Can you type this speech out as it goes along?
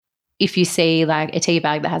if you see like a tea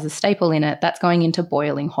bag that has a staple in it, that's going into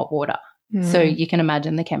boiling hot water. So you can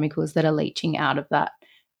imagine the chemicals that are leaching out of that.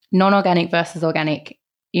 Non-organic versus organic,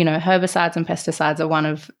 herbicides and pesticides are one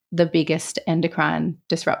of the biggest endocrine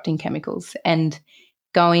disrupting chemicals. And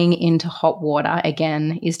going into hot water,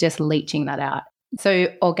 again, is just leaching that out. So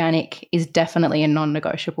organic is definitely a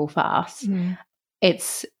non-negotiable for us.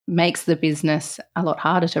 It makes the business a lot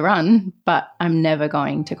harder to run, but I'm never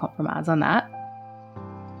going to compromise on that.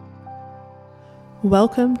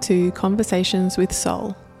 Welcome to Conversations with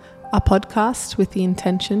Soul, a podcast with the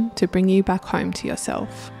intention to bring you back home to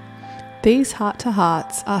yourself. These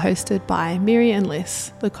heart-to-hearts are hosted by Miri and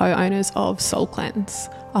Liz, the co-owners of Soul Cleanse,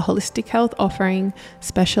 a holistic health offering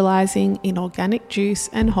specialising in organic juice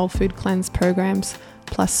and whole food cleanse programs,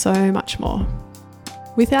 plus so much more.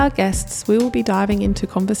 With our guests, we will be diving into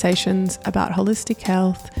conversations about holistic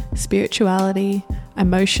health, spirituality,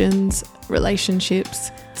 emotions,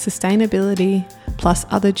 relationships, sustainability, plus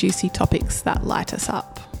other juicy topics that light us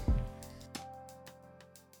up.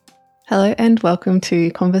 Hello and welcome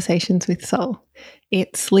to Conversations with Soul.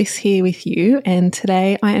 It's Liz here with you, and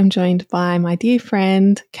today I am joined by my dear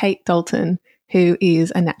friend Kate Dalton, who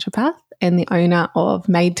is a naturopath and the owner of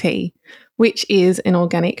Mayde Tea, which is an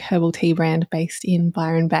organic herbal tea brand based in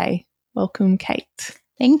Byron Bay. Welcome, Kate.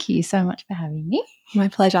 Thank you so much for having me. My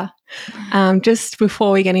pleasure. Just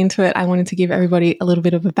before we get into it, I wanted to give everybody a little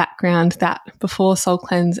bit of a background that before Soul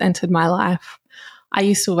Cleanse entered my life, I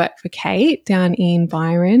used to work for Kate down in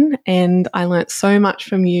Byron, and I learnt so much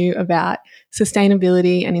from you about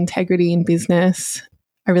sustainability and integrity in business.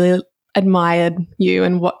 I really admired you,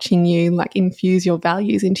 and watching you infuse your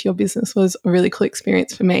values into your business was a really cool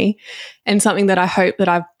experience for me, and something that I hope that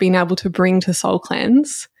I've been able to bring to Soul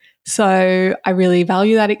Cleanse. So I really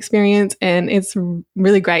value that experience, and it's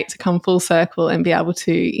really great to come full circle and be able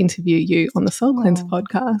to interview you on the Soul Cleanse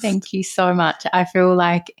podcast. Thank you so much. I feel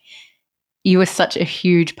like you were such a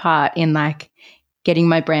huge part in getting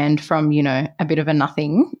my brand from, a bit of a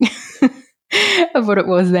nothing of what it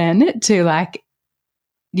was then to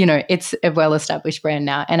it's a well-established brand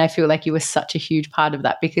now. And I feel like you were such a huge part of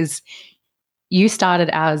that because you started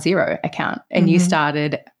our Zero account and you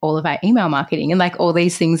started all of our email marketing and all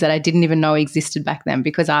these things that I didn't even know existed back then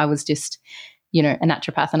because I was just, a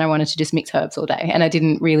naturopath and I wanted to just mix herbs all day and I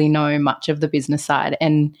didn't really know much of the business side.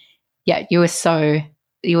 And yeah, you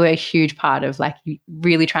were a huge part of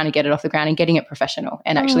really trying to get it off the ground and getting it professional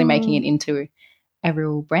and actually making it into a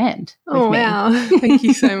real brand. Oh, me. Wow. Thank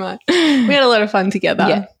you so much. We had a lot of fun together.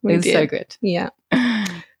 Yeah, it was so good. Yeah.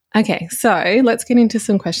 Okay, so let's get into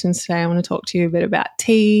some questions today. I want to talk to you a bit about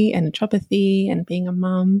tea and naturopathy and being a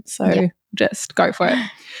mum. So just go for it.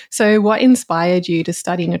 So what inspired you to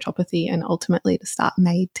study naturopathy and ultimately to start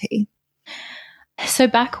Mayde Tea? So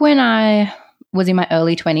back when I was in my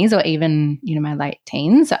early 20s or even, my late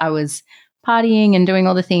teens, I was partying and doing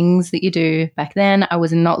all the things that you do back then. I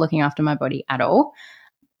was not looking after my body at all.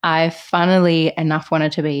 I funnily enough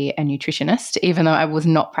wanted to be a nutritionist, even though I was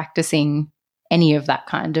not practicing any of that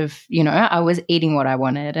kind of, I was eating what I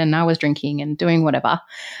wanted and I was drinking and doing whatever.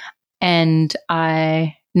 And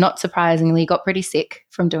I, not surprisingly, got pretty sick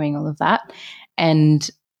from doing all of that. And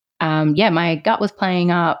my gut was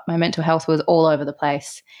playing up. My mental health was all over the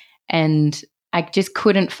place. And I just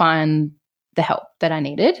couldn't find the help that I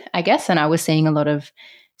needed, I guess. And I was seeing a lot of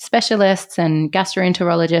specialists and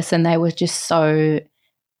gastroenterologists, and they were just so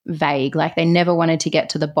vague. They never wanted to get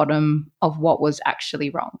to the bottom of what was actually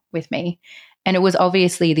wrong with me. And it was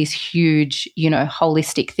obviously this huge,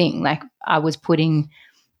 holistic thing. I was putting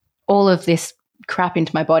all of this crap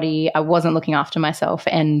into my body. I wasn't looking after myself,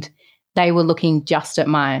 and they were looking just at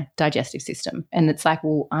my digestive system. And it's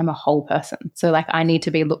well, I'm a whole person. So I need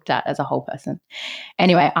to be looked at as a whole person.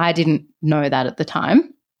 Anyway, I didn't know that at the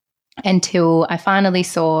time until I finally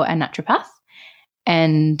saw a naturopath.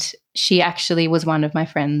 And she actually was one of my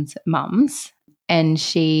friend's mums. And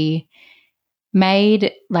she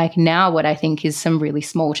made now what I think is some really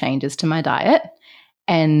small changes to my diet.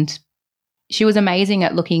 And she was amazing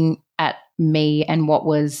at looking at me and what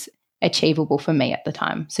was achievable for me at the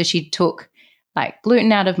time. So she took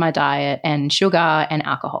gluten out of my diet and sugar and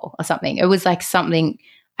alcohol or something. It was something,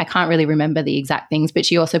 I can't really remember the exact things, but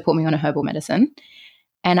she also put me on a herbal medicine.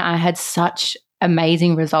 And I had such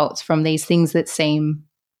amazing results from these things that seem,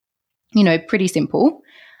 pretty simple.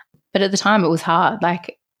 But at the time it was hard.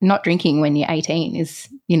 Not drinking when you're 18 is,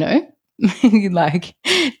 pretty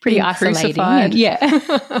being isolating. Crucified. Yeah.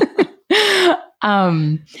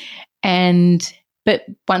 But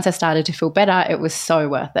once I started to feel better, it was so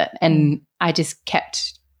worth it. And I just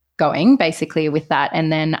kept going basically with that.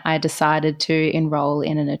 And then I decided to enroll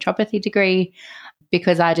in a naturopathy degree.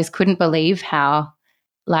 because I just couldn't believe how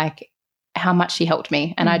much she helped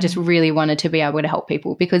me. And I just really wanted to be able to help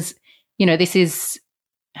people because, you know, this is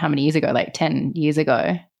how many years ago? Like 10 years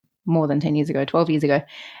ago, more than 10 years ago, 12 years ago.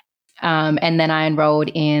 And then I enrolled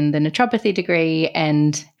in the naturopathy degree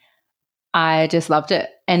and I just loved it.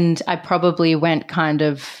 And I probably went kind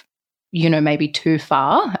of, you know, maybe too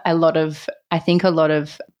far. I think a lot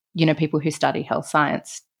of, you know, people who study health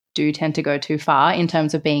science do tend to go too far in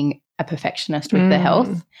terms of being a perfectionist with their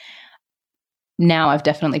health. Now I've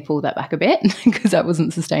definitely pulled that back a bit because that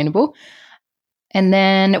wasn't sustainable. And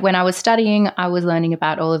then when I was studying, I was learning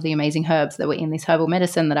about all of the amazing herbs that were in this herbal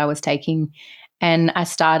medicine that I was taking. And I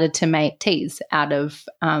started to make teas out of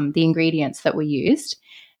the ingredients that were used.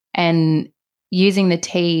 And using the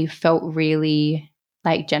tea felt really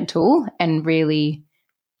like gentle and really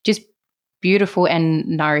just beautiful and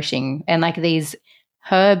nourishing. And like these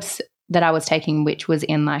herbs that I was taking, which was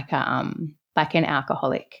in like an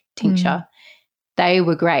alcoholic tincture, they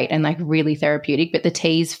were great and like really therapeutic. But the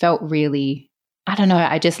teas felt really, I don't know,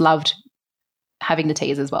 I just loved having the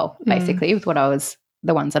teas as well, basically, with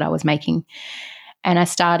the ones that I was making. And I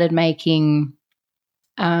started making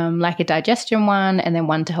like a digestion one and then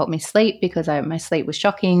one to help me sleep because my sleep was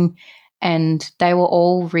shocking. And they were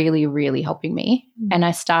all really, really helping me. And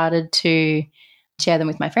I started to share them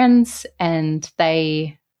with my friends and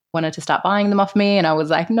they wanted to start buying them off me. And I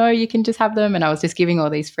was like, no, you can just have them. And I was just giving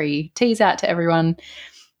all these free teas out to everyone.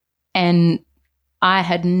 And I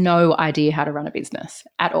had no idea how to run a business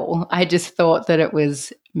at all. I just thought that it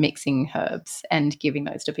was mixing herbs and giving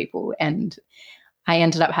those to people. And I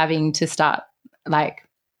ended up having to start, like,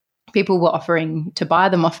 people were offering to buy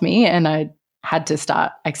them off me and I had to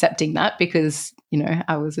start accepting that because, you know,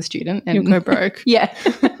 I was a student. And you'll go broke. Yeah.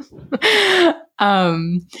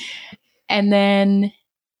 And then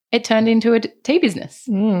it turned into a tea business.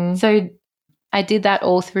 So I did that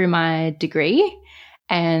all through my degree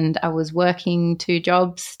and I was working 2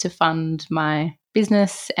 jobs to fund my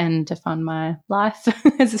business and to fund my life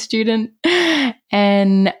as a student.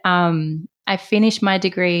 And I finished my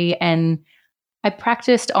degree and I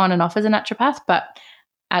practiced on and off as a naturopath, but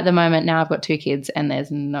at the moment now I've got 2 kids and there's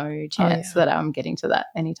no chance that I'm getting to that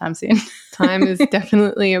anytime soon. Time is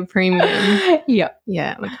definitely a premium. Yeah.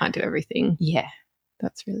 Yeah, we can't do everything. Yeah.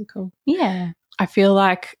 That's really cool. Yeah. I feel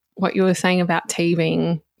like what you were saying about tea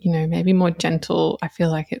being, you know, maybe more gentle, I feel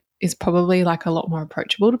like it is probably like a lot more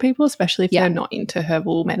approachable to people, especially if they're not into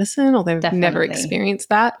herbal medicine or they've never experienced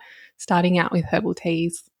that. Starting out with herbal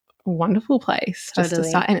teas, a wonderful place just to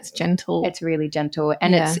start, and it's gentle. It's really gentle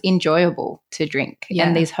and it's enjoyable to drink.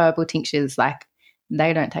 And these herbal tinctures, like,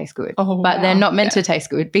 they don't taste good, but they're not meant to taste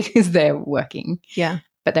good because they're working. Yeah.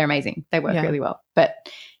 But they're amazing. They work really well. But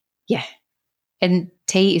yeah. And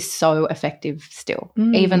tea is so effective still,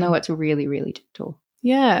 even though it's really, really gentle.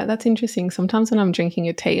 Yeah, that's interesting. Sometimes when I'm drinking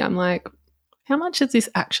a tea, I'm like, how much is this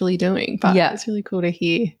actually doing? But it's really cool to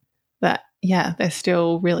hear that, they're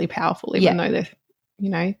still really powerful, even though they're, you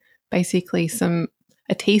know, basically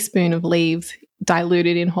a teaspoon of leaves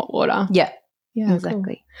diluted in hot water. Yeah,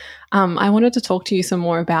 exactly. Cool. I wanted to talk to you some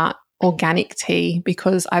more about organic tea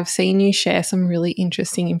because I've seen you share some really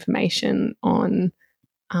interesting information on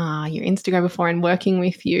your Instagram before and working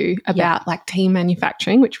with you about like tea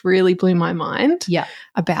manufacturing, which really blew my mind. Yeah.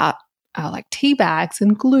 About like tea bags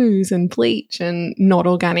and glues and bleach and not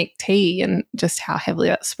organic tea and just how heavily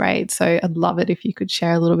that's sprayed. So I'd love it if you could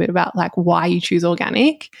share a little bit about like why you choose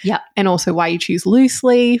organic and also why you choose loose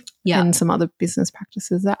leaf and some other business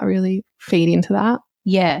practices that really feed into that.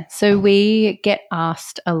 Yeah. So we get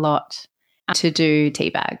asked a lot to do tea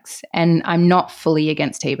bags and I'm not fully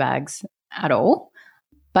against tea bags at all.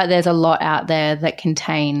 But there's a lot out there that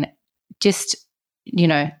contain just, you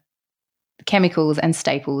know, chemicals and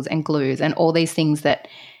staples and glues and all these things that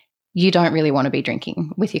you don't really want to be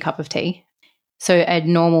drinking with your cup of tea. So a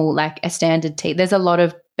normal, like a standard tea, there's a lot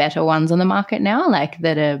of better ones on the market now, like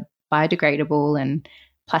that are biodegradable and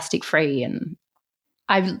plastic free. And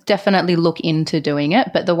I definitely look into doing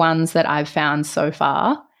it. But the ones that I've found so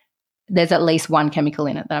far, there's at least one chemical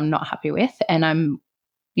in it that I'm not happy with. And I'm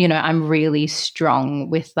really strong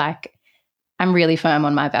with I'm really firm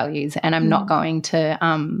on my values and I'm not going to,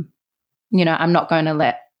 I'm not going to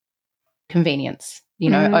let convenience,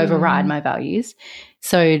 override my values.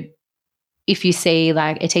 So if you see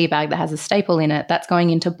like a tea bag that has a staple in it, that's going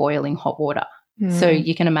into boiling hot water. So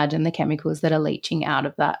you can imagine the chemicals that are leaching out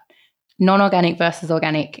of that. Non-organic versus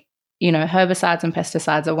organic, herbicides and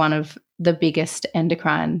pesticides are one of the biggest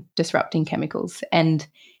endocrine disrupting chemicals. And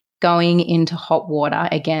going into hot water,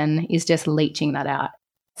 again, is just leaching that out.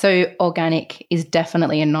 So organic is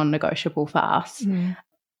definitely a non-negotiable for us.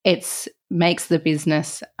 It's makes the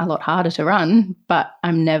business a lot harder to run, but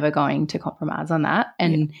I'm never going to compromise on that.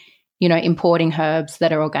 And, importing herbs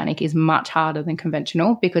that are organic is much harder than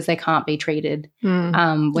conventional because they can't be treated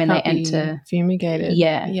when they enter. Fumigated.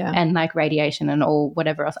 Yeah. And like radiation and all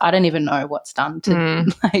whatever else. I don't even know what's done to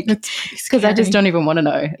because I just don't even want to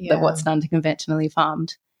know that what's done to conventionally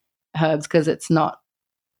farmed herbs because it's not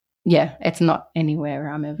anywhere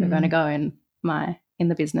I'm ever going to go in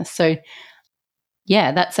the business. So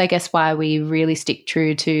that's, I guess, why we really stick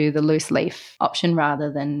true to the loose leaf option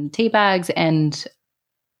rather than tea bags and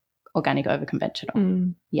organic over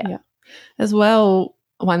conventional. Yeah. As well,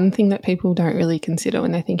 one thing that people don't really consider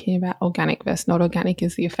when they're thinking about organic versus not organic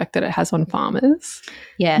is the effect that it has on farmers.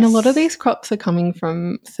 Yes. And a lot of these crops are coming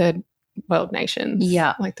from third world nations,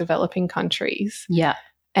 like developing countries. Yeah.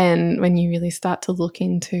 And when you really start to look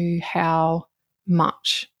into how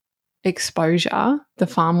much exposure the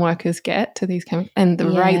farm workers get to these chemicals and the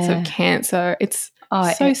rates of cancer, it's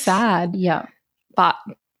so sad. Yeah. But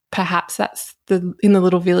perhaps that's in the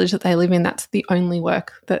little village that they live in, that's the only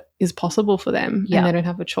work that is possible for them and they don't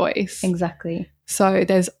have a choice. Exactly. So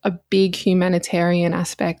there's a big humanitarian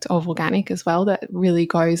aspect of organic as well that really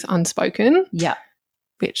goes unspoken. Yeah.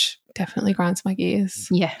 Which definitely grinds my gears.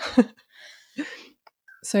 Yeah.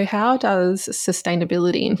 So how does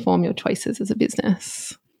sustainability inform your choices as a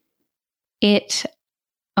business? It,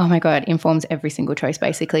 oh my God, informs every single choice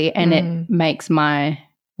basically, and it makes my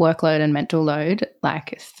workload and mental load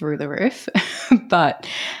like through the roof. But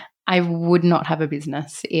I would not have a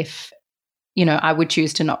business if, I would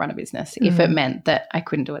choose to not run a business if it meant that I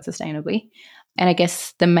couldn't do it sustainably. And I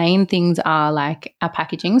guess the main things are like our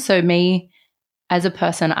packaging. So me as a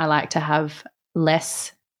person, I like to have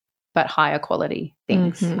less but higher quality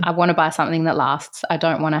things. I want to buy something that lasts. I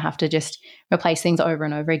don't want to have to just replace things over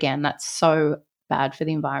and over again. That's so bad for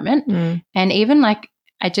the environment. And even like,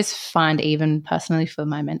 I just find even personally for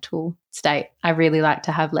my mental state, I really like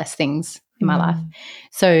to have less things in my life.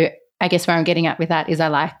 So I guess where I'm getting at with that is I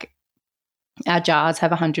like our jars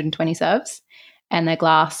have 120 serves and they're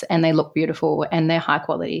glass and they look beautiful and they're high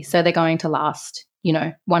quality. So they're going to last,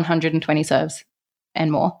 120 serves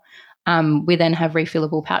and more. We then have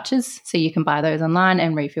refillable pouches, so you can buy those online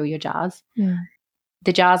and refill your jars.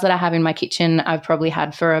 The jars that I have in my kitchen I've probably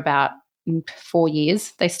had for about 4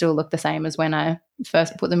 years. They still look the same as when I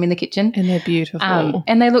first put them in the kitchen. And they're beautiful.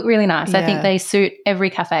 And they look really nice. I think they suit every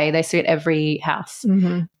cafe. They suit every house,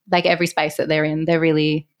 like every space that they're in. They're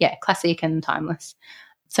really, classic and timeless.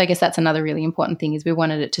 So I guess that's another really important thing is we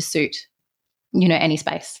wanted it to suit, any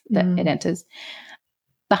space that it enters.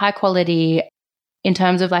 The high quality in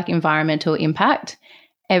terms of like environmental impact,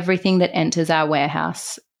 everything that enters our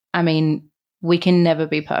warehouse, I mean, we can never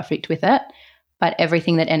be perfect with it. But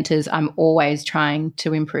everything that enters, I'm always trying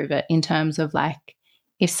to improve it in terms of like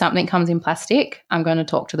if something comes in plastic, I'm going to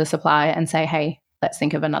talk to the supplier and say, hey, let's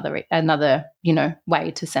think of another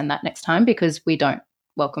way to send that next time because we don't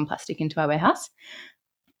welcome plastic into our warehouse.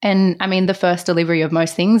 And I mean, the first delivery of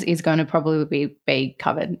most things is going to probably be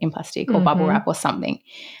covered in plastic or bubble wrap or something.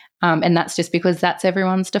 And that's just because that's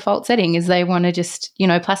everyone's default setting is they want to just,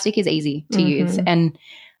 plastic is easy to use. And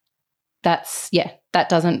that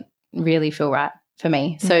doesn't really feel right for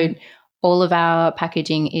me. So all of our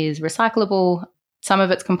packaging is recyclable. Some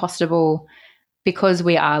of it's compostable. Because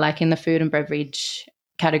we are like in the food and beverage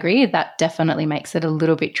category, that definitely makes it a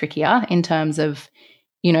little bit trickier in terms of,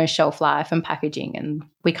 shelf life and packaging. And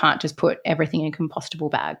we can't just put everything in a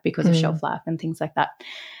compostable bag because of shelf life and things like that,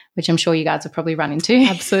 which I'm sure you guys have probably run into.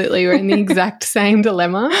 Absolutely. We're in the exact same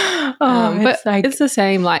dilemma. But it's the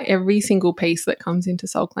same, like every single piece that comes into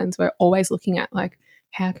Soul Cleanse, we're always looking at like,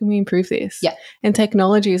 how can we improve this? Yeah. And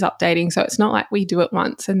technology is updating. So it's not like we do it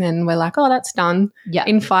once and then we're like, oh, that's done. Yeah.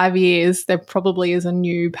 In 5 years, there probably is a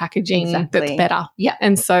new packaging that's better. Yeah.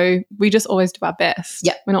 And so we just always do our best.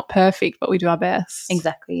 Yeah. We're not perfect, but we do our best.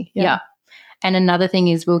 Exactly. Yeah. And another thing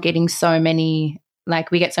is we get so many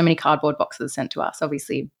cardboard boxes sent to us,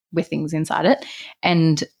 obviously, with things inside it.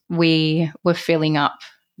 And we were filling up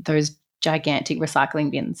those gigantic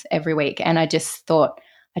recycling bins every week. And I just thought,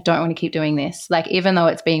 I don't want to keep doing this. Like, even though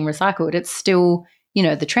it's being recycled, it's still,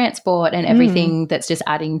 the transport and everything that's just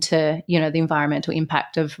adding to, the environmental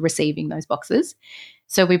impact of receiving those boxes.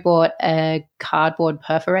 So we bought a cardboard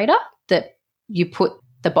perforator that you put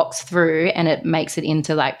the box through and it makes it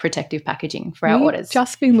into like protective packaging for our orders.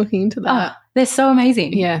 Just been looking into that. Oh, they're so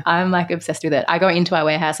amazing. Yeah. I'm like obsessed with it. I go into our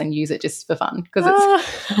warehouse and use it just for fun because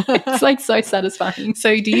it's like so satisfying.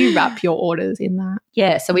 So do you wrap your orders in that?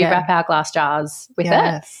 Yeah. So we wrap our glass jars with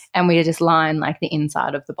it and we just line like the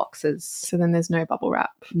inside of the boxes. So then there's no bubble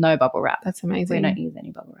wrap. No bubble wrap. That's amazing. We don't use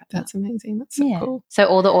any bubble wrap. That's amazing. That's so cool. So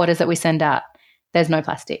all the orders that we send out, there's no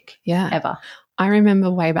plastic ever. I remember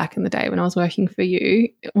way back in the day when I was working for you,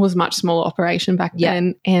 it was a much smaller operation back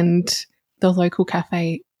then, and the local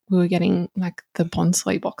cafe, we were getting like the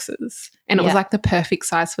bonsai boxes and it was like the perfect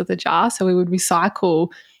size for the jar. So we would recycle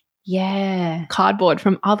cardboard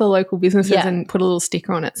from other local businesses and put a little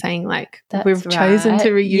sticker on it saying like, we've chosen to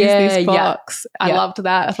reuse this box. I loved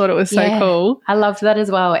that. I thought it was so cool. I loved that as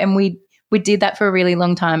well. And we did that for a really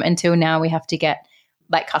long time until now we have to get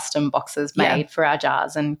like custom boxes made for our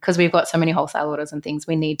jars. And because we've got so many wholesale orders and things,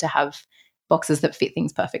 we need to have boxes that fit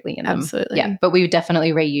things perfectly in them. Absolutely. Yeah. But we would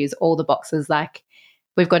definitely reuse all the boxes. Like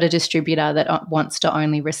we've got a distributor that wants to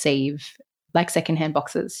only receive like secondhand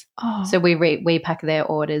boxes. Oh. So we pack their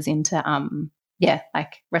orders into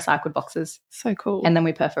like recycled boxes. So cool. And then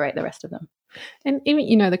we perforate the rest of them. And even,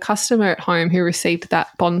 you know, the customer at home who received that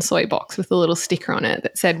bonsai box with a little sticker on it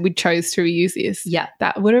that said we chose to reuse this,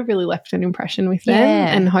 that would have really left an impression with them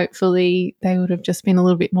and hopefully they would have just been a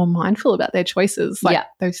little bit more mindful about their choices. Like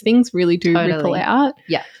those things really do ripple out.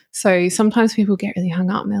 Yeah. So sometimes people get really hung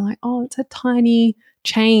up and they're like, oh, it's a tiny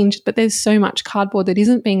change, but there's so much cardboard that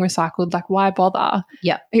isn't being recycled. Like, why bother?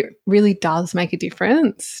 Yeah. It really does make a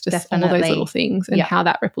difference, just all those little things and how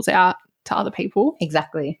that ripples out to other people.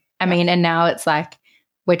 Exactly. I mean, and now it's like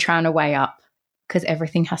we're trying to weigh up because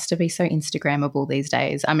everything has to be so Instagrammable these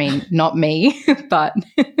days. I mean, not me, but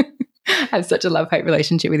I have such a love-hate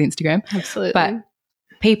relationship with Instagram. Absolutely. But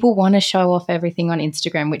people want to show off everything on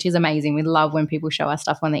Instagram, which is amazing. We love when people show us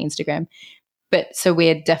stuff on their Instagram. But so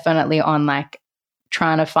we're definitely on like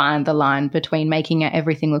trying to find the line between making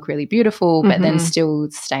everything look really beautiful, but then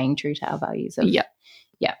still staying true to our values. Yeah.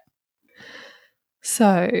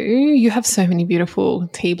 So you have so many beautiful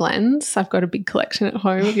tea blends. I've got a big collection at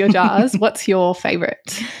home of your jars. What's your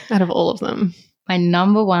favourite out of all of them? My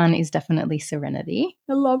number one is definitely Serenity.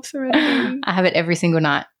 I love Serenity. I have it every single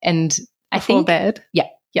night. And I Before think bed? Yeah.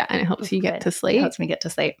 Yeah, and it helps you get to sleep. It helps me get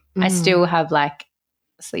to sleep. I still have like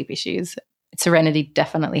sleep issues. Serenity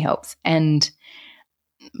definitely helps. And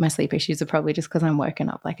my sleep issues are probably just because I'm woken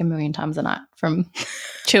up like a million times a night from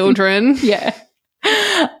children.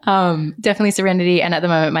 Definitely Serenity, and at the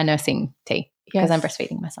moment my nursing tea because I'm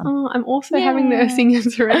breastfeeding my son. Oh, I'm also having nursing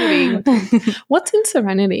and Serenity. What's in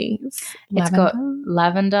Serenity? It's got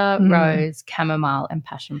lavender, rose, chamomile and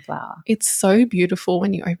passion flower. It's so beautiful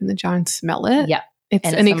when you open the jar and smell it. Yeah. It's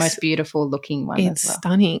the most beautiful looking one as well. It's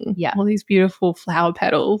stunning. Yeah. All these beautiful flower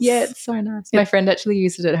petals. Yeah, it's so nice. My friend actually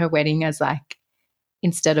used it at her wedding as like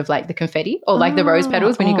instead of like the confetti or like the rose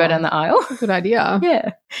petals when you go down the aisle. Good idea.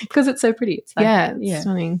 Yeah, because it's so pretty. It's like, it's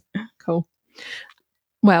stunning. Cool.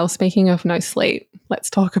 Well, speaking of no sleep, let's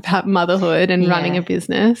talk about motherhood and running a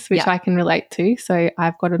business, which I can relate to. So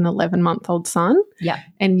I've got an 11-month-old son. Yeah.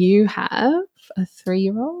 And you have a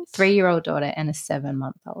 3-year-old? 3-year-old daughter and a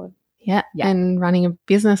 7-month-old. Yeah. And running a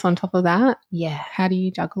business on top of that. Yeah. How do you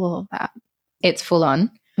juggle all of that? It's full on.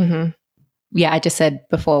 Mm-hmm. Yeah, I just said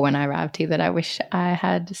before when I arrived here that I wish I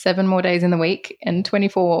had 7 more days in the week and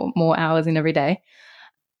 24 more hours in every day.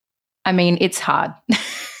 I mean, it's hard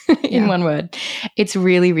in one word. It's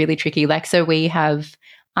really, really tricky. Like, so I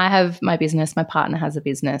have my business, my partner has a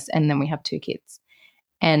business, and then we have 2 kids.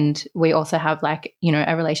 And we also have like, you know,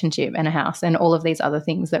 a relationship and a house and all of these other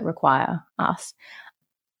things that require us.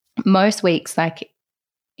 Most weeks, like,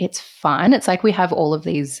 it's fine. It's like we have all of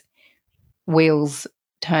these wheels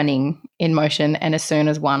turning in motion, and as soon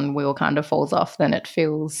as one wheel kind of falls off, then it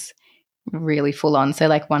feels really full on. So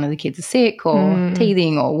like one of the kids is sick or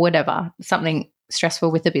teething or whatever, something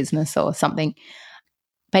stressful with the business or something.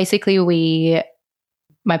 Basically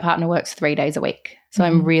my partner works 3 days a week. So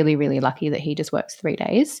I'm really, really lucky that he just works 3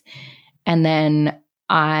 days. And then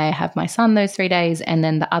I have my son those 3 days, and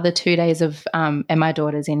then the other 2 days and my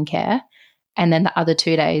daughter's in care. And then the other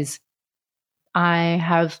 2 days I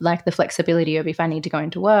have like the flexibility of if I need to go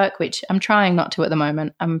into work, which I'm trying not to at the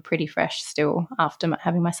moment. I'm pretty fresh still after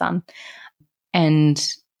having my son. And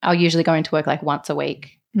I'll usually go into work like once a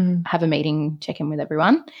week, have a meeting, check in with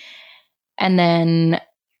everyone. And then,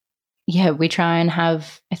 we try and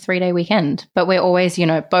have a 3-day weekend. But we're always, you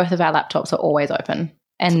know, both of our laptops are always open.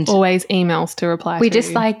 And always emails to reply we to.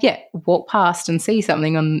 Just like, walk past and see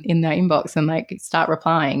something in their inbox and like start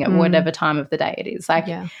replying at whatever time of the day it is. Like,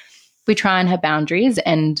 we try and have boundaries,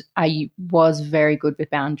 and I was very good with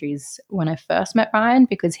boundaries when I first met Ryan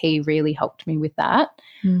because he really helped me with that.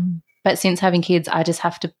 But since having kids, I just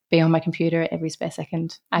have to be on my computer every spare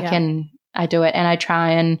second. I do it, and I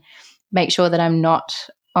try and make sure that I'm not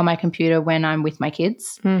on my computer when I'm with my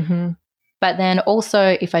kids. But then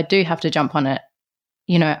also if I do have to jump on it,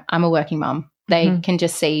 you know, I'm a working mum. They can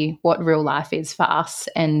just see what real life is for us,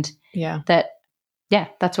 and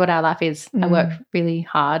that's what our life is. I work really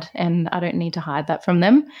hard and I don't need to hide that from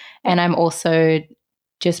them. And I'm also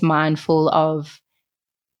just mindful of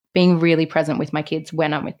being really present with my kids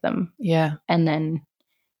when I'm with them. Yeah. And then,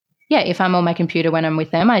 if I'm on my computer when I'm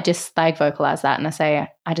with them, I just like vocalize that and I say,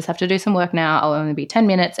 I just have to do some work now. I'll only be 10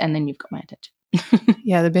 minutes and then you've got my attention.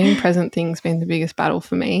 Yeah, the being present thing's been the biggest battle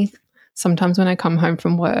for me. Sometimes when I come home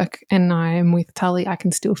from work and I'm with Tully, I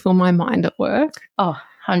can still feel my mind at work. Oh,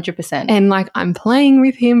 100%. And like I'm playing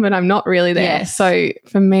with him, but I'm not really there. Yes. So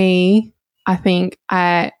for me, I think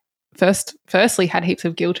I firstly had heaps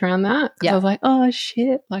of guilt around that because I was like, oh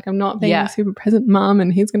shit, like I'm not being a super present mum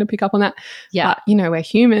and he's going to pick up on that. Yeah. But, you know, we're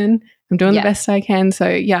human. I'm doing the best I can. So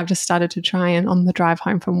I've just started to try and on the drive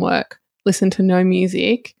home from work, listen to no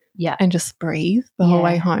music and just breathe the whole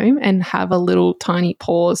way home and have a little tiny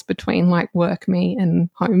pause between like work me and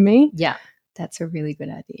home me. Yeah. That's a really good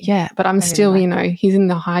idea. Yeah, but I'm still, you know, he's in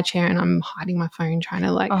the high chair and I'm hiding my phone trying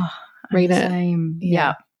to like read it. Same.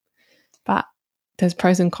 Yeah. But there's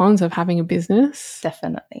pros and cons of having a business.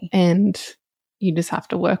 Definitely. And you just have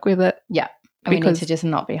to work with it. Yeah. And we need to just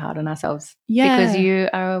not be hard on ourselves. Yeah. Because you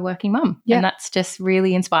are a working mum. Yeah. And that's just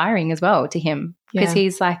really inspiring as well to him. Because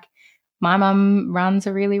he's like, my mum runs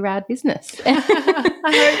a really rad business. I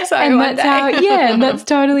hope so. And that's how, and that's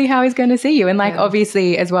totally how he's going to see you. And like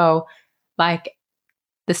obviously as well, like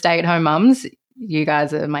the stay-at-home mums, you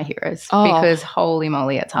guys are my heroes because holy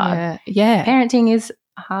moly, it's hard. Yeah. Parenting is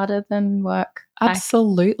harder than work.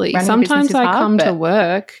 Absolutely. Sometimes I come to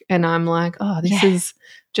work and I'm like, this is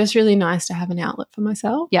just really nice to have an outlet for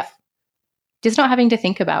myself. Yeah. Just not having to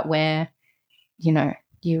think about where, you know,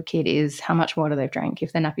 your kid is, how much water they've drank,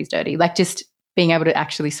 if their nappy's dirty. Like just being able to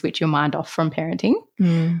actually switch your mind off from parenting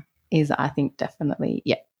is, I think, definitely,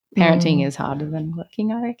 parenting is harder than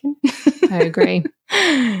working, I reckon. I agree.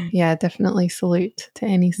 Yeah, definitely salute to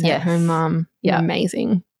any stay-at-home mum. You're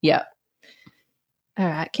amazing. Yeah. All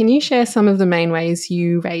right. Can you share some of the main ways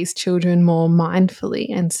you raise children more mindfully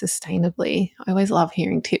and sustainably? I always love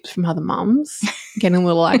hearing tips from other mums, getting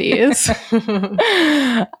little ideas.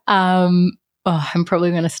 I'm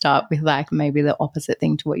probably going to start with like maybe the opposite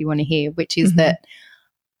thing to what you want to hear, which is that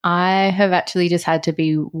I have actually just had to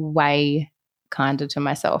be way kinder to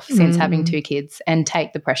myself since having 2 kids and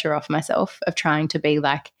take the pressure off myself of trying to be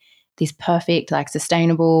like this perfect, like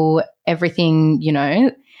sustainable everything, you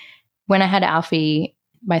know. When I had Alfie,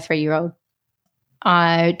 my 3-year-old,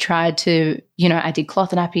 I tried to, you know, I did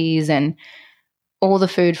cloth nappies and all the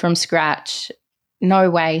food from scratch, no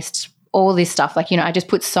waste, all this stuff. Like, you know, I just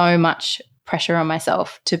put so much pressure on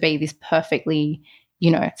myself to be this perfectly,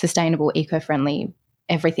 you know, sustainable, eco-friendly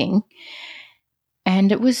everything.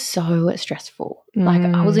 And it was so stressful. Like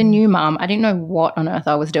I was a new mum. I didn't know what on earth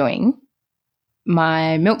I was doing.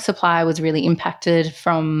 My milk supply was really impacted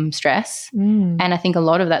from stress. And I think a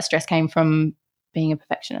lot of that stress came from being a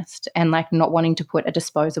perfectionist and like not wanting to put a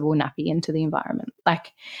disposable nappy into the environment.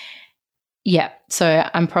 Like, so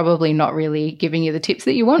I'm probably not really giving you the tips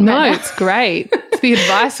that you want. No, it's great. It's the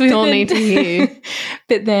advice we all need to hear.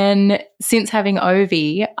 But then since having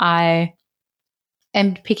Ovi, I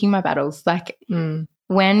am picking my battles. Like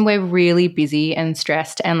when we're really busy and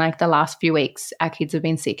stressed and like the last few weeks our kids have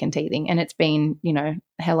been sick and teething and it's been, you know,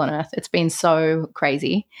 hell on earth. It's been so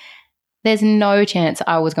crazy. There's no chance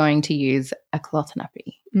I was going to use a cloth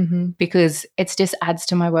nappy because it just adds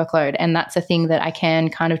to my workload, and that's a thing that I can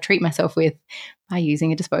kind of treat myself with by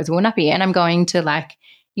using a disposable nappy. And I'm going to like,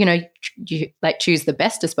 you know, like choose the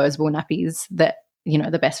best disposable nappies that, you know,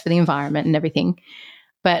 the best for the environment and everything.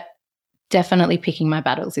 But definitely picking my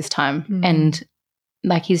battles this time. And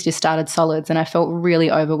like he's just started solids and I felt really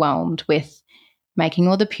overwhelmed with making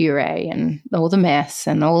all the puree and all the mess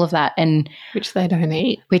and all of that. And which they don't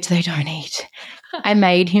eat. I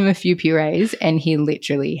made him a few purees and he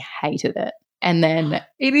literally hated it. And then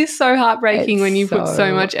it is so heartbreaking when you put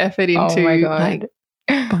so much effort into like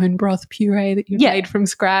bone broth puree that you've made from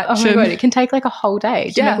scratch. Oh my God, it can take like a whole day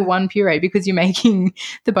to make one puree because you're making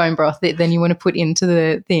the bone broth that then you want to put into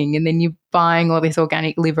the thing and then you're buying all this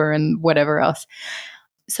organic liver and whatever else.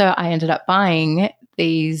 So I ended up buying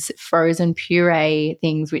these frozen puree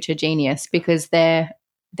things, which are genius because they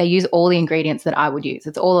use all the ingredients that I would use.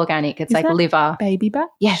 It's all organic. It's like liver. Baby back?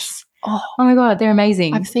 Yes. Oh, my God, they're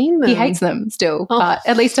amazing. I've seen them. He hates them still, Oh, but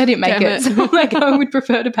at least I didn't make it. So like I would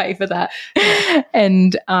prefer to pay for that. Yeah.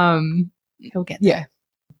 And he'll get there.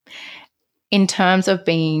 In terms of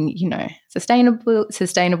being, you know,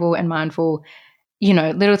 sustainable and mindful, you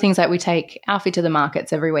know, little things like we take Alfie to the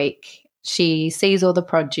markets every week. She sees all the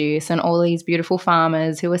produce and all these beautiful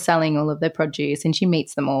farmers who are selling all of their produce, and she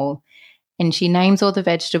meets them all and she names all the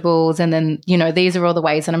vegetables. And then, you know, these are all the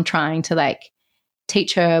ways that I'm trying to like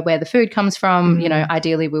teach her where the food comes from. You know,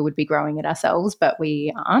 ideally we would be growing it ourselves, but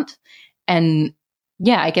we aren't. And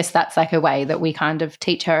yeah, I guess that's like a way that we kind of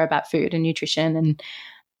teach her about food and nutrition. And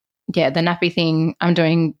yeah, the nappy thing, I'm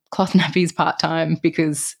doing cloth nappies part-time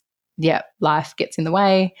because, yeah, life gets in the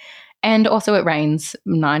way. And also it rains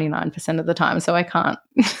 99% of the time, so I can't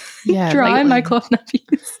dry my cloth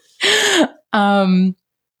nappies.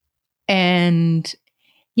 And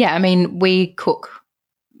yeah, I mean, we cook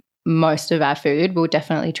most of our food. We'll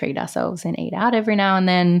definitely treat ourselves and eat out every now and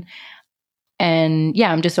then. And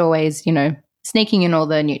yeah, I'm just always, you know, sneaking in all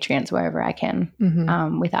the nutrients wherever I can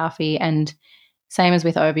with Alfie, and same as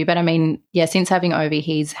with Obi. But I mean, yeah, since having Obi,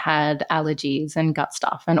 he's had allergies and gut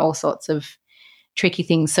stuff and all sorts of tricky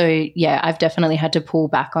things. So yeah, I've definitely had to pull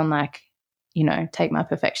back on like, you know, take my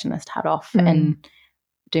perfectionist hat off and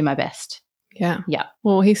do my best. Yeah. Yeah.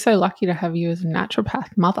 Well, he's so lucky to have you as a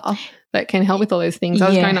naturopath mother that can help with all those things. I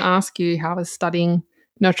was going to ask you, how has studying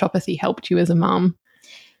naturopathy helped you as a mum?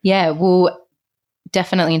 Yeah, well,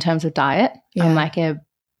 definitely in terms of diet. I'm like a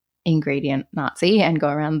ingredient Nazi and go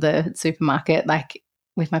around the supermarket like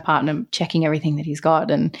with my partner checking everything that he's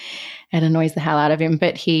got, and it annoys the hell out of him.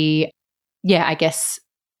 But he, yeah, I guess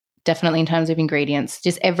definitely in terms of ingredients,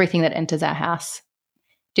 just everything that enters our house,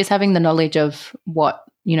 just having the knowledge of what,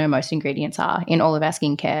 you know, most ingredients are in all of our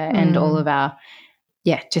skincare and all of our,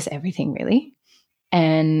 yeah, just everything really.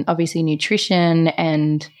 And obviously nutrition,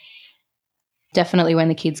 and definitely when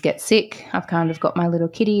the kids get sick, I've kind of got my little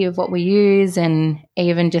kitty of what we use, and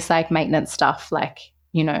even just like maintenance stuff, like,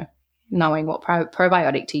 you know, knowing what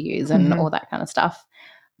probiotic to use and all that kind of stuff.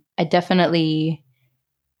 I definitely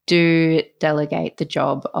do delegate the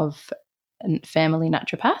job of a family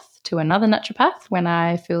naturopath to another naturopath when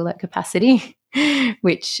I feel that capacity,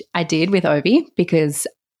 which I did with Obi because,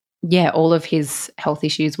 yeah, all of his health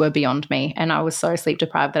issues were beyond me, and I was so sleep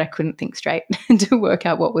deprived that I couldn't think straight to work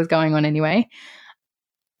out what was going on anyway.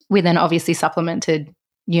 We then obviously supplemented,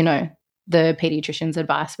 you know, the pediatrician's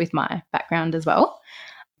advice with my background as well,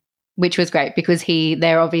 which was great because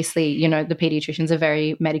they're obviously, you know, the pediatricians are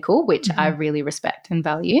very medical, which I really respect and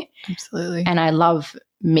value. Absolutely. And I love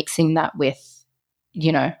mixing that with,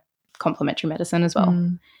 you know, complementary medicine as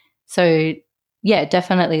well. So yeah,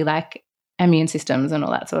 definitely like immune systems and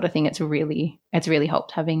all that sort of thing. It's really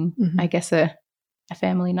helped having, I guess, a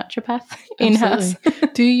family naturopath in-house.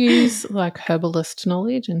 Do you use like herbalist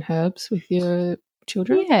knowledge and herbs with your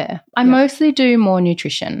children? Yeah. I mostly do more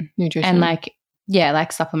nutrition. And like, yeah,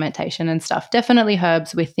 like supplementation and stuff. Definitely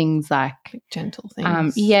herbs with things like gentle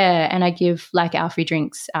things. Yeah. And I give like Alfie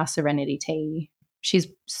drinks our Serenity tea. She's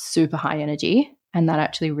super high energy, and that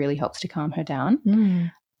actually really helps to calm her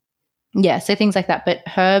down. Yeah. So things like that. But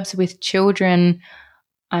herbs with children,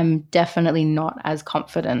 I'm definitely not as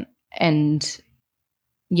confident. And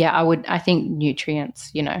yeah, I think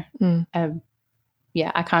nutrients, you know,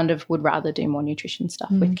 yeah, I kind of would rather do more nutrition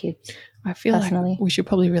stuff with kids. I feel personally. Like we should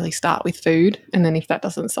probably really start with food, and then if that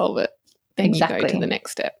doesn't solve it, then you go to the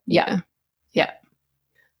next step. Yeah.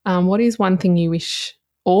 What is one thing you wish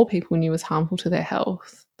all people knew was harmful to their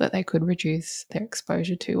health that they could reduce their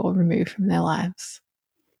exposure to or remove from their lives?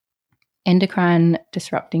 Endocrine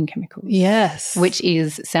disrupting chemicals. Yes. Which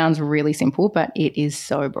sounds really simple, but it is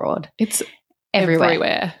so broad. It's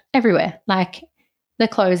everywhere. Like the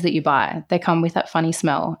clothes that you buy, they come with that funny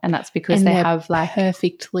smell, and that's because they have like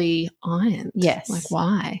perfectly ironed. Yes. Like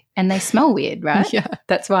why? And they smell weird, right? Yeah.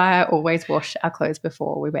 That's why I always wash our clothes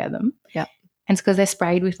before we wear them. Yeah. And it's because they're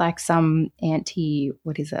sprayed with like some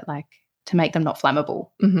to make them not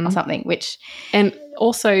flammable or something, and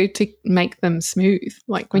also to make them smooth.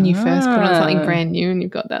 Like when you first put on something brand new and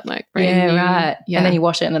you've got that like brand new. Right. Yeah. And then you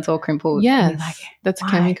wash it and it's all crimpled. Yeah. Like, that's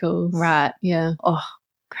chemicals. Right. Yeah. Oh,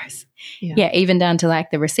 gross. Yeah. Even down to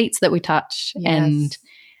like the receipts that we touch and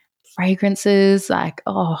fragrances, like,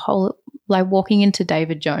 like walking into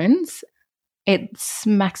David Jones, it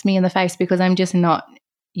smacks me in the face because I'm just not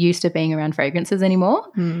used to being around fragrances anymore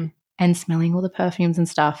and smelling all the perfumes and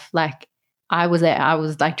stuff. Like I was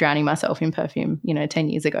like drowning myself in perfume, 10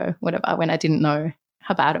 years ago, whatever, when I didn't know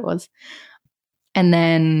how bad it was. And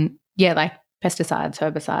then, like pesticides,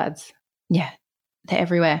 herbicides. Yeah, they're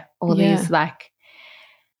everywhere. All these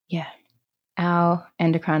our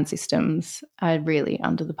endocrine systems are really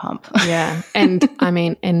under the pump. Yeah. And I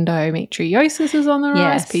mean, endometriosis is on the rise,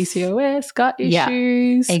 Yes. PCOS, gut Yeah,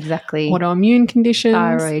 issues, exactly. autoimmune conditions.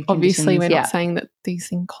 Thyroid Obviously, conditions, we're yeah. not saying that these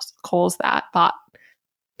things cause that, but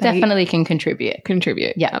they Definitely can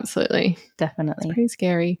contribute. Yeah, absolutely. Definitely. It's pretty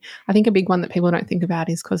scary. I think a big one that people don't think about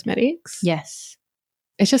is cosmetics. Yes.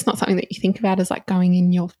 It's just not something that you think about as like going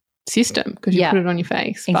in your system because you Yeah. put it on your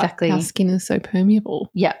face. Exactly. But our skin is so permeable.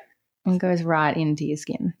 Yeah. And goes right into your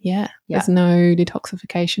skin. Yeah. Yeah. There's no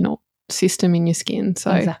detoxification or system in your skin.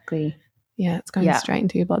 So exactly. Yeah, it's going straight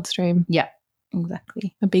into your bloodstream. Yeah.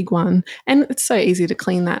 Exactly. A big one. And it's so easy to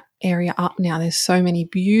clean that area up now. There's so many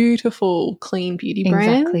beautiful clean beauty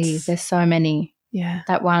brands. Exactly. There's so many. Yeah.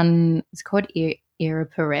 That one is called Ira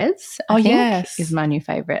Perez, I think, yes. is my new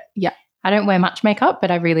favourite. Yeah. I don't wear much makeup, but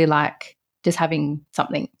I really like just having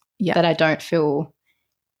something that I don't feel.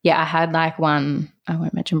 Yeah, I had like one, I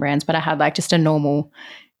won't mention brands, but I had like just a normal,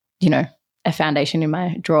 a foundation in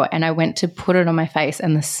my drawer, and I went to put it on my face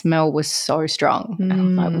and the smell was so strong. And I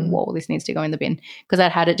was like, whoa, this needs to go in the bin, because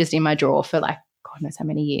I'd had it just in my drawer for like God knows how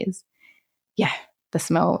many years. Yeah, the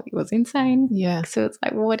smell was insane. Yeah. So it's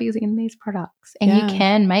like, what is in these products? And you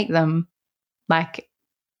can make them like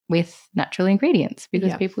with natural ingredients,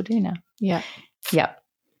 because people do now. Yeah. Yeah.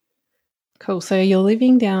 Cool. So you're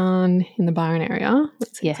living down in the Byron area.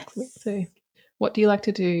 Yes. So what do you like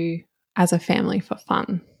to do as a family for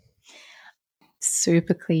fun?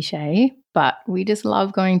 Super cliche, but we just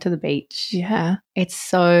love going to the beach. Yeah. It's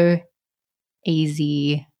so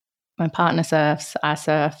easy. My partner surfs, I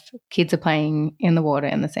surf, kids are playing in the water,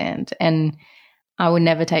 in the sand, and I would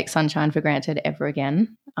never take sunshine for granted ever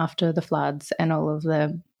again after the floods and all of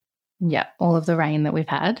the rain that we've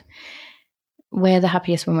had. We're the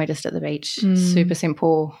happiest when we're just at the beach. Super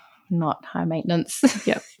simple, not high maintenance.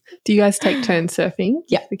 Yeah. Do you guys take turns surfing?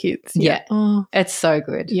 Yeah. The kids? Yeah. Oh. It's so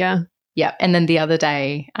good. Yeah. Yeah. And then the other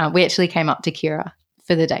day, we actually came up to Kira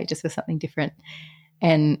for the day just for something different.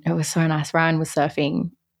 And it was so nice. Ryan was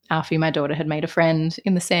surfing. Alfie, my daughter, had made a friend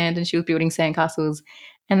in the sand and she was building sandcastles.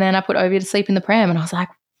 And then I put Ovi to sleep in the pram and I was like,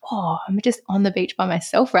 whoa, I'm just on the beach by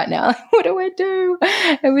myself right now. What do I do?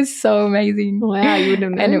 It was so amazing. Wow, you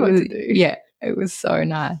wouldn't have known what to do. Yeah, it was so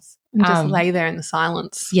nice. And just lay there in the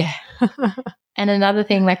silence. Yeah. And another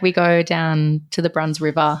thing, like we go down to the Bruns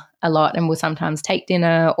River a lot and we'll sometimes take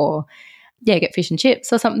dinner or, get fish and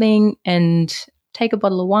chips or something and take a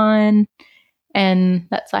bottle of wine. And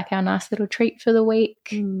that's like our nice little treat for the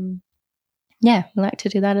week. Yeah, we like to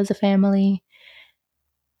do that as a family.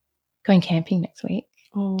 Going camping next week,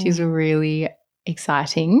 which is really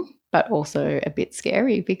exciting, but also a bit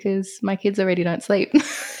scary because my kids already don't sleep.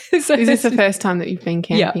 So is this the first time that you've been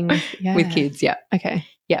camping with kids? Yeah. Okay.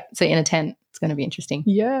 Yeah. So in a tent, it's going to be interesting.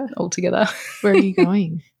 Yeah. All together. Where are you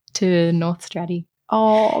going? To North Stratty.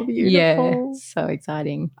 Oh, beautiful. Yeah. So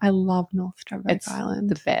exciting. I love North Stradbroke Island.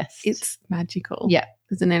 The best. It's magical. Yeah.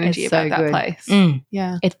 There's an energy about that place.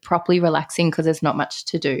 Yeah. It's properly relaxing because there's not much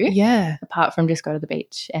to do. Yeah. Apart from just go to the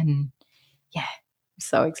beach and I'm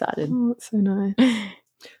so excited. Oh, that's so nice.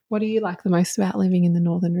 What do you like the most about living in the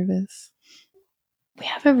Northern Rivers? We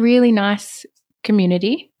have a really nice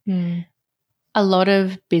community. A lot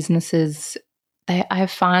of businesses, I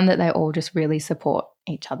find that they all just really support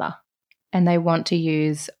each other and they want to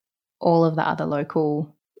use all of the other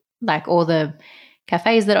local, like all the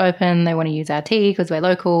cafes that open, they want to use our tea because we're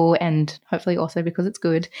local and hopefully also because it's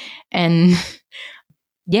good. And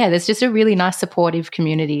there's just a really nice supportive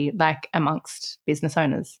community like amongst business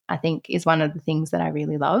owners, I think is one of the things that I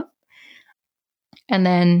really love. And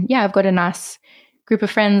then, I've got a nice group of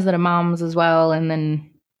friends that are mums as well. And then,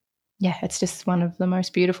 it's just one of the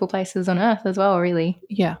most beautiful places on earth as well, really.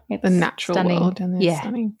 Yeah, it's the natural world down there is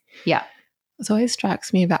stunning. Yeah. What always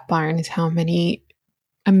strikes me about Byron is how many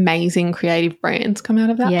amazing creative brands come out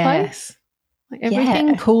of that place. Like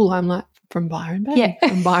everything cool. I'm like, from Byron Bay. Yeah.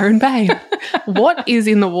 From Byron Bay. What is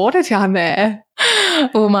in the water down there?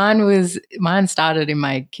 Well, mine started in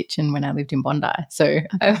my kitchen when I lived in Bondi. So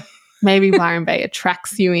maybe Byron Bay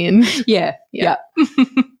attracts you in. Yeah.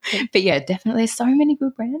 But definitely there's so many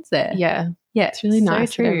good brands there. Yeah. Yeah. It's really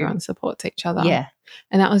nice that everyone supports each other. Yeah.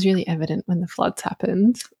 And that was really evident when the floods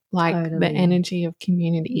happened. Like the energy of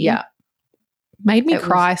community. Yeah. Made me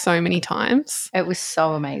cry so many times. It was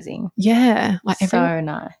so amazing. Yeah. Like so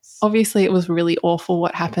nice. Obviously it was really awful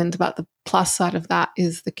what happened, but the plus side of that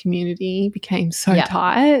is the community became so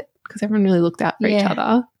tight because everyone really looked out for each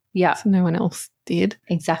other. Yeah. So no one else did.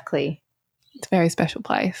 Exactly. It's a very special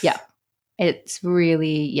place. Yeah. It's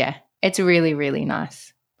really, it's a really, really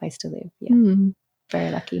nice place to live. Yeah.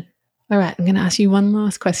 Very lucky. All right. I'm going to ask you one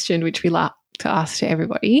last question, which we to ask to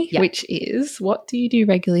everybody, which is, what do you do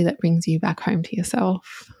regularly that brings you back home to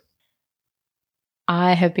yourself?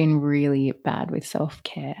 I have been really bad with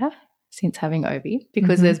self-care since having Obi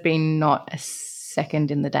because there's been not a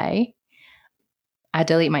second in the day. I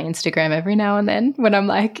delete my Instagram every now and then when I'm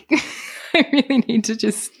like, I really need to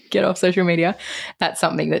just get off social media. That's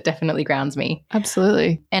something that definitely grounds me.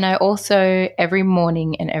 Absolutely. And I also, every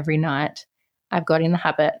morning and every night, I've got in the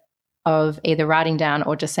habit of either writing down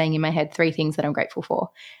or just saying in my head 3 things that I'm grateful for.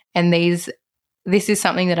 And this is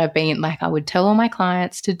something that I've been like, I would tell all my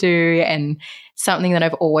clients to do, and something that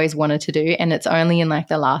I've always wanted to do. And it's only in like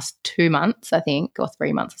the last 2 months, I think, or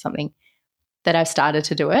 3 months or something, that I've started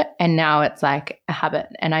to do it. And now it's like a habit.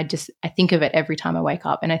 And I think of it every time I wake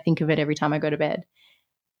up, and I think of it every time I go to bed.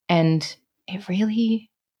 And it really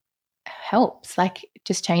helps, like,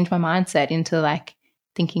 just change my mindset into like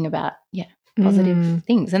thinking about, positive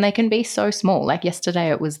things. And they can be so small. Like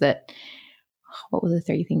yesterday it was that, what were the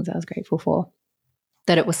 3 things I was grateful for?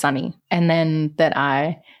 That it was sunny, and then that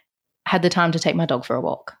I had the time to take my dog for a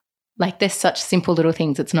walk. Like, there's such simple little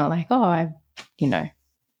things. It's not like, oh, I've,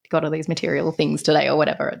 got all these material things today or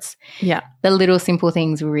whatever. It's the little simple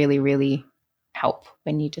things really, really help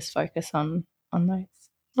when you just focus on those.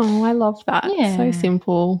 Oh, I love that. Yeah. So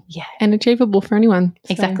simple. Yeah. And achievable for anyone.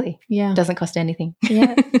 So, exactly. Yeah. Doesn't cost anything.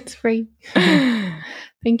 Yeah, it's free.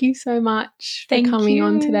 Thank you so much for coming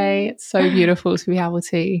on today. It's so beautiful to be able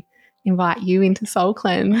to invite you into Soul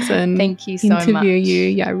Cleanse and thank you so much. Interview you.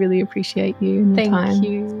 Yeah, I really appreciate you and the time. Thank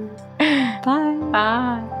you. Bye.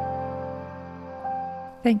 Bye.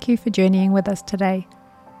 Thank you for journeying with us today.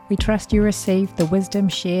 We trust you received the wisdom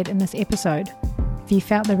shared in this episode. If you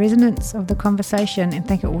felt the resonance of the conversation and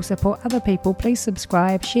think it will support other people, please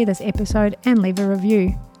subscribe, share this episode and leave a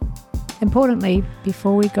review. Importantly,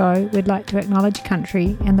 before we go, we'd like to acknowledge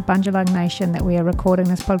country and the Bundjalung Nation that we are recording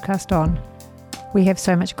this podcast on. We have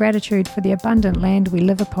so much gratitude for the abundant land we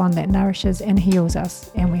live upon that nourishes and heals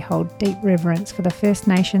us, and we hold deep reverence for the First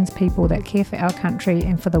Nations people that care for our country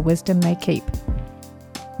and for the wisdom they keep.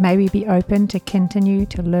 May we be open to continue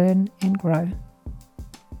to learn and grow.